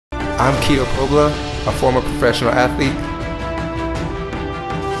I'm Kito Poblah, a former professional athlete.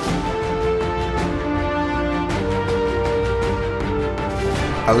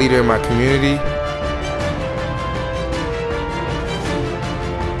 A leader in my community.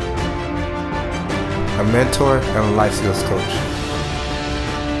 A mentor and a life skills coach.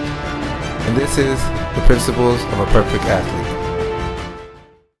 And this is the Principles of a Perfect Athlete.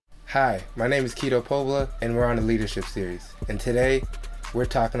 Hi, my name is Kito Poblah and we're on the Leadership Series. And today, we're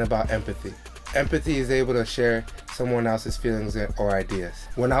talking about empathy. Empathy is able to share someone else's feelings or ideas.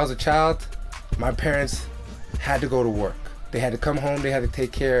 When I was a child, my parents had to go to work. They had to come home, they had to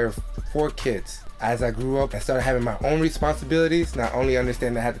take care of 4 kids. As I grew up, I started having my own responsibilities, not only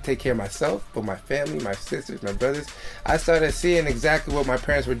understanding I had to take care of myself, but my family, my sisters, my brothers. I started seeing exactly what my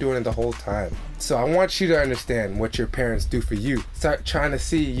parents were doing the whole time. So I want you to understand what your parents do for you. Start trying to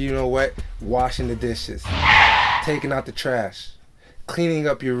see, you know what, washing the dishes, taking out the trash, cleaning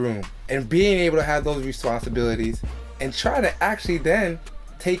up your room, and being able to have those responsibilities and try to actually then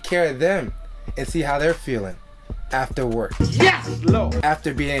take care of them and see how they're feeling after work. Yes, Lord.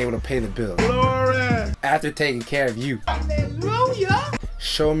 After being able to pay the bills. Glory. After taking care of you. Hallelujah.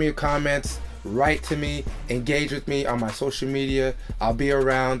 Show me your comments, write to me, engage with me on my social media. I'll be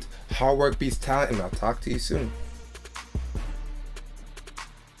around. Hardwork Beats Talent, and I'll talk to you soon.